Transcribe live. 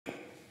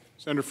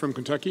Senator from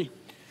Kentucky.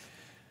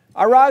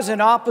 I rise in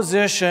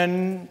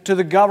opposition to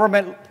the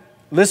government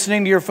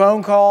listening to your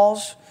phone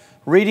calls,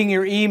 reading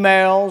your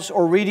emails,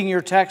 or reading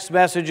your text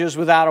messages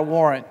without a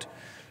warrant.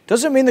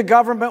 Doesn't mean the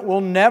government will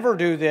never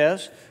do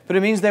this, but it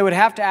means they would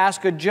have to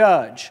ask a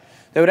judge.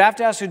 They would have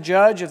to ask a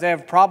judge if they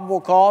have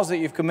probable cause that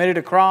you've committed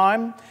a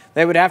crime.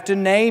 They would have to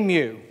name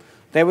you.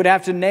 They would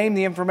have to name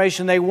the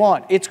information they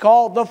want. It's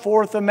called the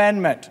Fourth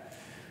Amendment.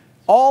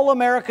 All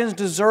Americans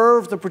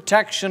deserve the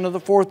protection of the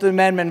Fourth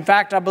Amendment. In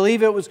fact, I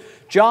believe it was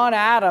John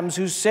Adams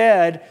who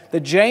said that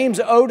James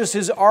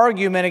Otis's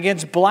argument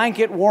against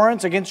blanket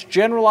warrants, against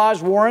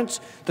generalized warrants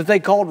that they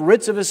called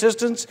writs of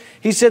assistance,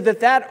 he said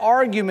that that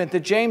argument that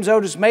James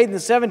Otis made in the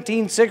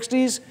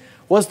 1760s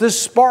was the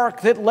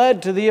spark that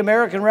led to the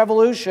American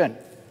Revolution.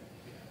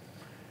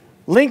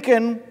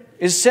 Lincoln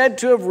is said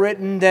to have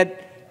written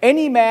that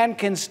any man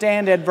can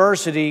stand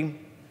adversity,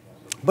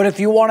 but if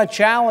you want to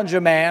challenge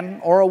a man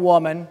or a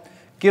woman,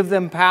 give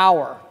them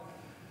power.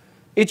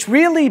 It's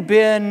really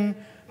been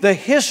the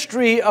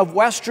history of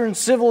Western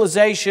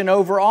civilization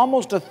over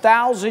almost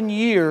 1,000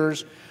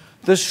 years,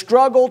 the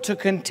struggle to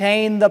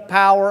contain the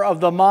power of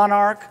the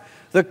monarch,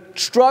 the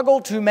struggle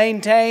to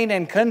maintain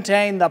and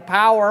contain the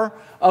power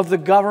of the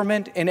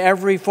government in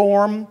every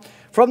form.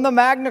 From the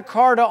Magna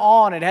Carta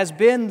on, it has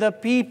been the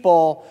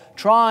people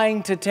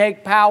trying to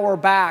take power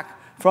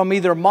back from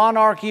either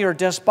monarchy or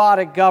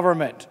despotic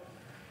government.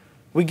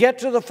 We get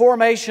to the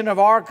formation of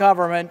our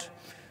government,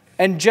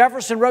 and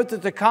Jefferson wrote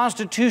that the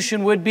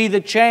Constitution would be the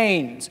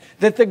chains,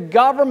 that the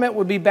government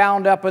would be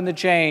bound up in the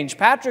chains.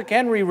 Patrick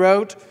Henry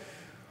wrote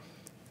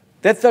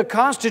that the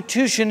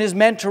Constitution is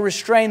meant to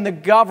restrain the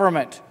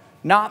government,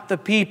 not the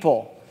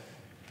people.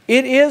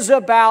 It is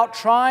about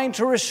trying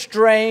to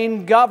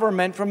restrain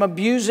government from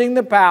abusing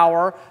the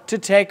power to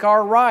take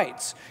our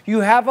rights. You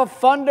have a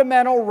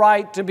fundamental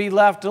right to be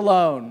left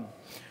alone.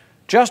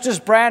 Justice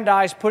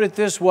Brandeis put it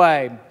this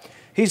way.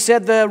 He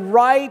said, the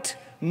right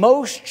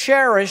most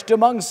cherished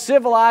among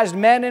civilized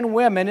men and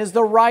women is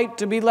the right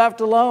to be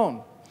left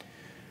alone.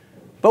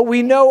 But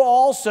we know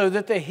also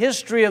that the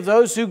history of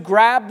those who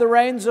grab the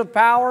reins of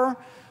power,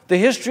 the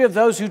history of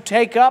those who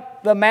take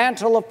up the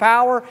mantle of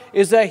power,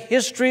 is a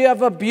history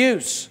of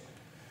abuse.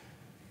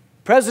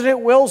 President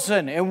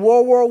Wilson in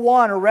World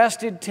War I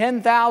arrested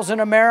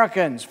 10,000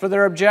 Americans for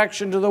their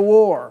objection to the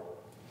war.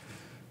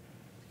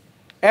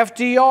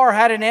 FDR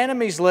had an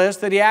enemies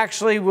list that he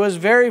actually was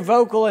very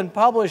vocal and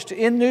published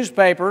in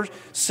newspapers,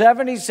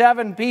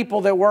 77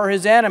 people that were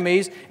his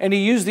enemies, and he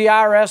used the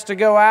IRS to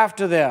go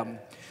after them.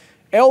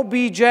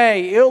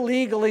 LBJ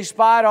illegally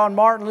spied on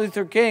Martin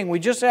Luther King. We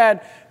just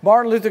had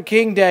Martin Luther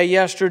King Day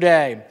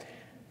yesterday.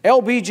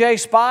 LBJ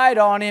spied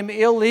on him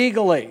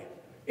illegally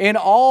in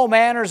all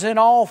manners, in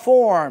all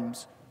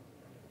forms.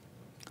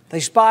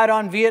 They spied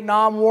on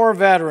Vietnam War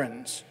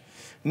veterans.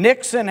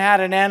 Nixon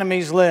had an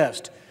enemies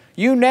list.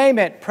 You name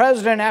it,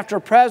 president after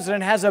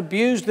president has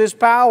abused this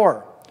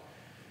power.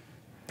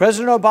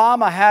 President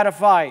Obama had a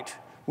fight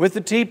with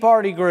the Tea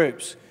Party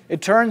groups.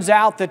 It turns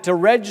out that to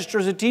register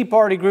as a Tea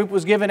Party group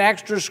was given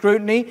extra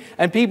scrutiny,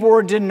 and people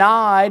were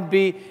denied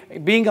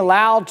being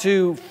allowed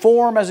to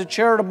form as a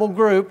charitable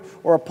group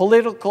or a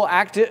political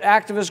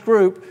activist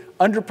group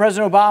under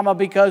President Obama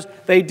because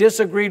they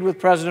disagreed with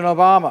President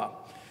Obama.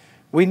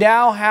 We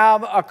now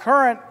have a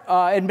current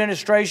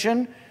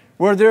administration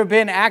where there have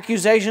been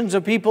accusations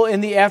of people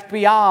in the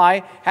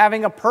FBI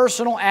having a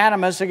personal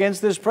animus against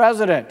this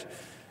president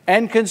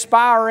and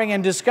conspiring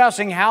and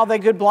discussing how they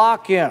could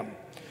block him.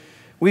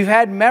 We've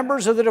had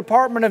members of the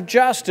Department of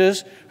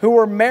Justice who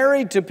were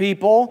married to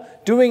people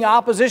doing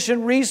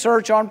opposition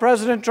research on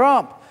President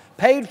Trump,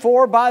 paid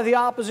for by the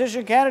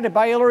opposition candidate,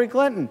 by Hillary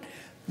Clinton.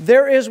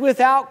 There is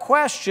without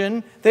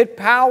question that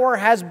power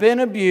has been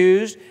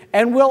abused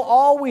and will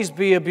always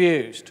be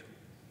abused.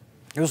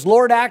 It was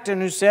Lord Acton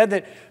who said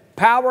that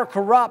power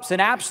corrupts, and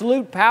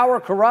absolute power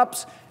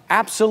corrupts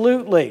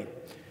absolutely.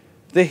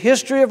 The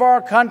history of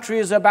our country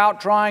is about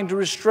trying to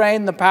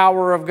restrain the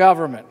power of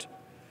government.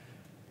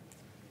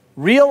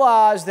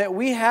 Realize that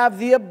we have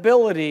the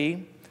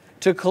ability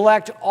to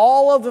collect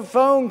all of the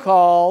phone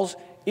calls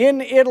in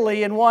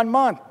Italy in 1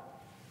 month.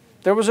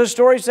 There was a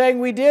story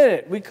saying we did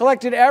it. We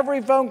collected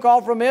every phone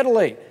call from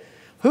Italy.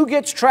 Who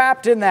gets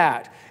trapped in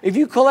that? If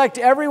you collect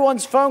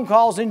everyone's phone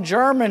calls in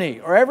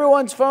Germany or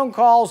everyone's phone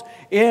calls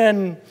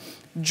in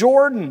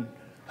Jordan,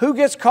 who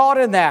gets caught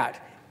in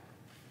that?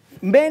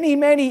 Many,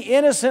 many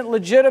innocent,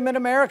 legitimate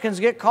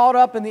Americans get caught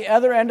up in the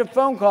other end of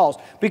phone calls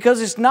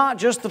because it's not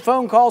just the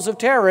phone calls of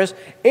terrorists,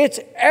 it's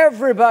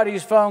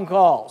everybody's phone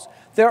calls.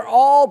 They're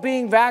all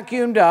being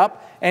vacuumed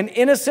up, and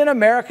innocent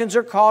Americans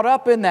are caught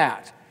up in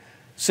that.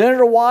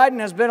 Senator Wyden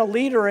has been a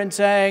leader in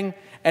saying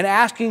and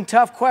asking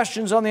tough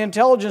questions on the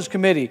Intelligence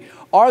Committee.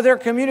 Are there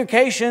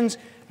communications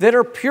that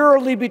are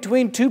purely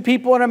between two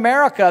people in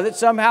America that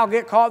somehow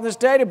get caught in this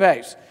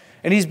database?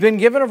 And he's been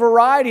given a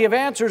variety of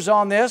answers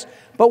on this,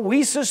 but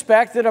we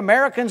suspect that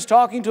Americans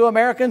talking to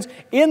Americans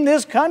in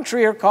this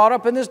country are caught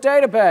up in this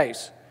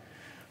database.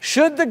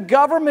 Should the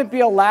government be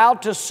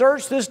allowed to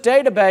search this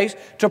database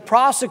to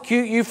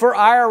prosecute you for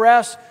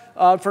IRS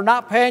for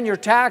not paying your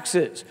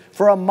taxes,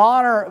 for a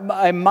minor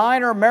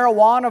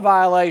marijuana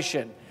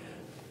violation.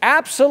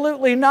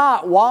 Absolutely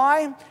not.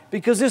 Why?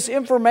 Because this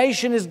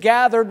information is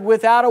gathered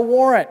without a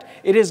warrant.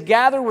 It is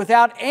gathered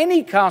without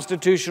any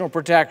constitutional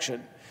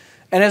protection.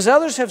 And as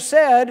others have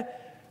said,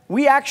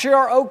 we actually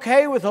are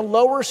okay with a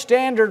lower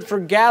standard for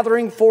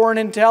gathering foreign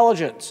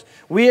intelligence.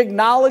 We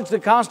acknowledge the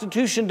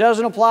Constitution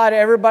doesn't apply to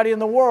everybody in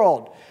the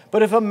world.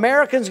 But if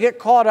Americans get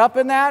caught up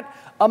in that,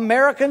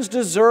 Americans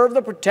deserve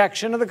the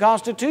protection of the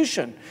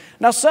Constitution.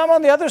 Now, some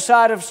on the other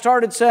side have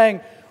started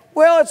saying,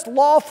 well, it's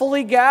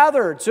lawfully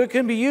gathered, so it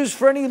can be used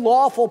for any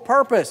lawful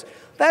purpose.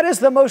 That is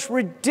the most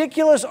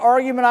ridiculous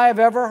argument I have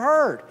ever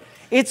heard.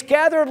 It's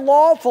gathered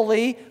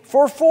lawfully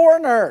for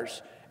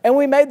foreigners, and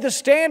we made the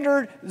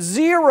standard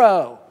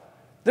 0.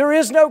 There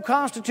is no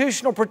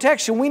constitutional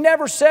protection. We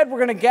never said we're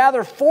going to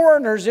gather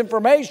foreigners'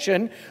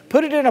 information,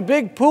 put it in a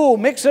big pool,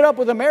 mix it up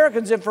with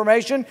Americans'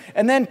 information,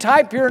 and then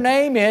type your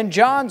name in,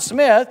 John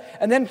Smith,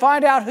 and then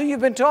find out who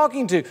you've been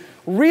talking to.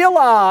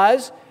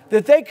 Realize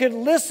that they could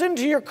listen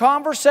to your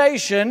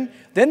conversation,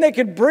 then they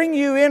could bring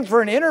you in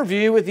for an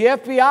interview with the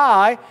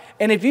FBI,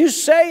 and if you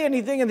say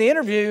anything in the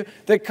interview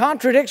that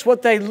contradicts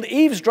what they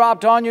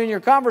eavesdropped on you in your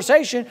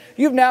conversation,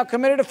 you've now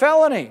committed a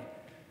felony.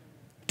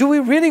 Do we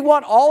really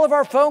want all of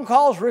our phone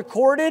calls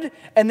recorded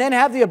and then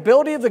have the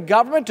ability of the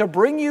government to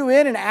bring you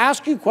in and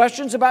ask you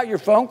questions about your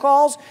phone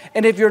calls?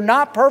 And if you're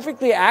not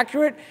perfectly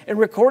accurate in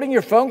recording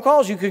your phone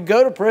calls, you could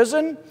go to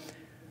prison?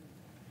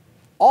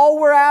 All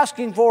we're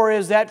asking for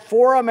is that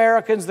for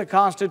Americans, the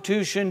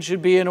Constitution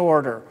should be in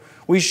order.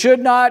 We should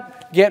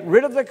not get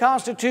rid of the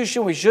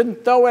Constitution. We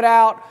shouldn't throw it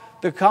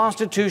out. The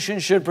Constitution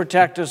should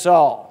protect us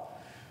all.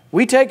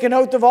 We take an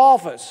oath of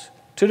office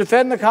to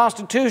defend the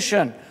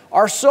Constitution.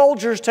 Our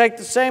soldiers take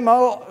the same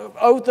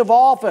oath of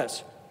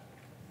office.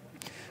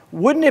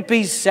 Wouldn't it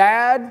be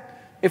sad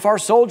if our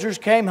soldiers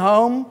came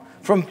home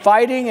from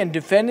fighting and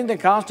defending the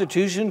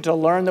Constitution to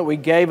learn that we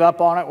gave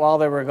up on it while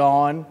they were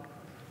gone?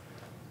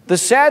 The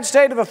sad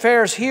state of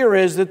affairs here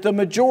is that the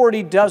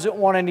majority doesn't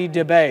want any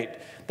debate.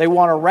 They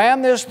want to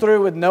ram this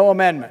through with no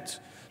amendments.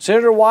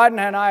 Senator Wyden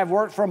and I have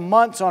worked for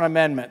months on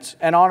amendments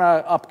and on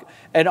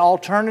an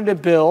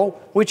alternative bill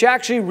which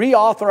actually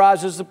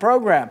reauthorizes the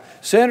program.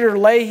 Senator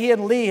Leahy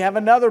and Lee have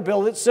another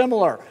bill that's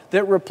similar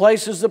that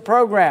replaces the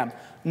program.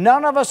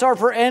 None of us are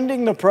for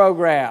ending the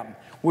program.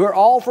 We're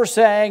all for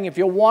saying if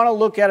you want to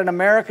look at an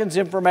American's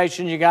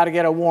information, you got to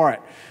get a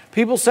warrant.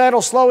 People say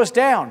it'll slow us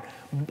down.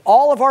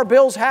 All of our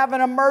bills have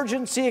an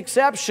emergency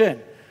exception.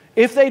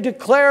 If they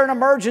declare an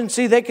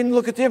emergency, they can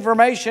look at the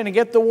information and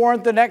get the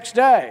warrant the next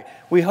day.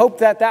 We hope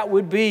that that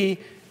would be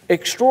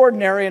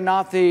extraordinary and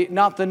not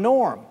the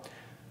norm.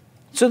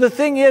 So the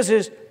thing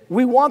is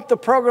we want the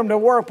program to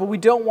work, but we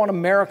don't want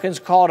Americans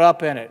caught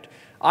up in it.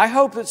 I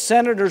hope that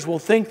senators will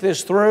think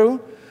this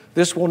through.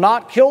 This will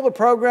not kill the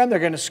program. They're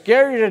going to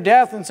scare you to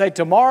death and say,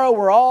 tomorrow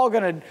we're all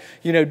going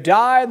to,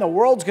 die and the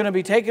world's going to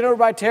be taken over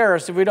by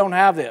terrorists if we don't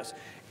have this.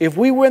 If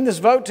we win this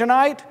vote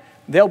tonight,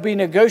 they'll be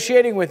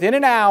negotiating within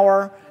an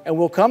hour and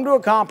we'll come to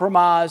a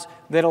compromise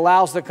that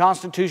allows the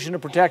Constitution to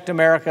protect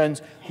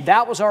Americans.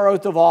 That was our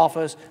oath of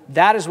office.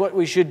 That is what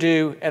we should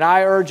do, and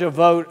I urge a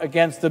vote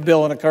against the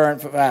bill in a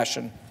current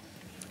fashion.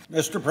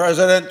 Mr.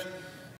 President,